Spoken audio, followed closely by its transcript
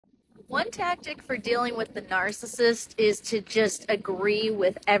One tactic for dealing with the narcissist is to just agree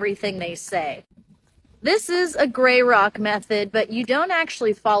with everything they say. This is a gray rock method, but you don't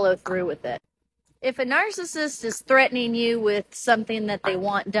actually follow through with it. If a narcissist is threatening you with something that they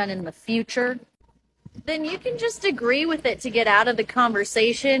want done in the future, then you can just agree with it to get out of the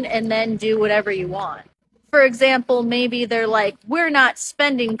conversation and then do whatever you want. For example, maybe they're like, we're not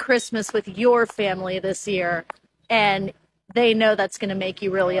spending Christmas with your family this year, and they know that's going to make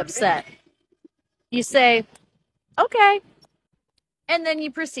you really upset. You say, okay, and then you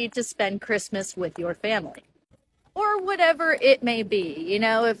proceed to spend Christmas with your family. Or whatever it may be. You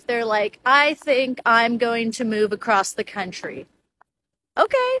know, if they're like, I think I'm going to move across the country.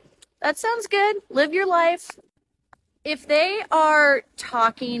 Okay, that sounds good. Live your life. If they are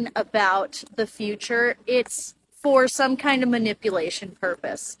talking about the future, it's for some kind of manipulation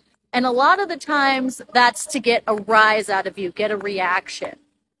purpose. And a lot of the times that's to get a rise out of you, get a reaction.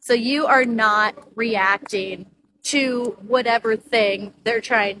 So you are not reacting to whatever thing they're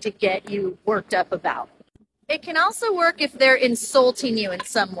trying to get you worked up about. It can also work if they're insulting you in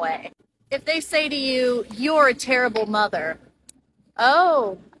some way. If they say to you, you're a terrible mother.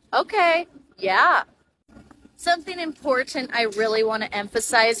 Oh, okay, yeah. Something important I really want to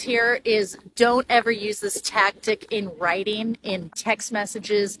emphasize here is don't ever use this tactic in writing, in text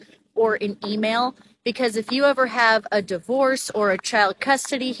messages, or in email, because if you ever have a divorce or a child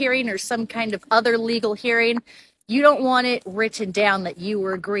custody hearing or some kind of other legal hearing, you don't want it written down that you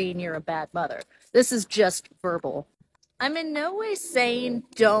were agreeing you're a bad mother. This is just verbal. I'm in no way saying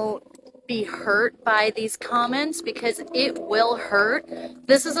don't be hurt by these comments, because it will hurt.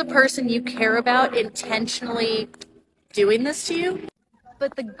 This is a person you care about intentionally doing this to you.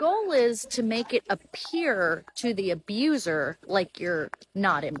 But the goal is to make it appear to the abuser like you're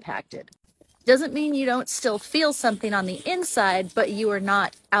not impacted. Doesn't mean you don't still feel something on the inside, but you are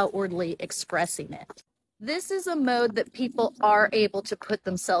not outwardly expressing it. This is a mode that people are able to put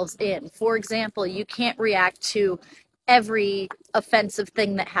themselves in. For example, you can't react to every offensive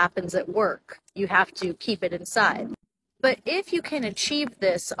thing that happens at work. You have to keep it inside. But if you can achieve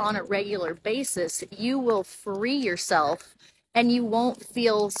this on a regular basis, you will free yourself and you won't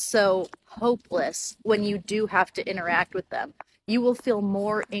feel so hopeless when you do have to interact with them. You will feel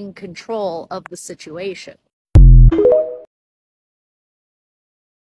more in control of the situation.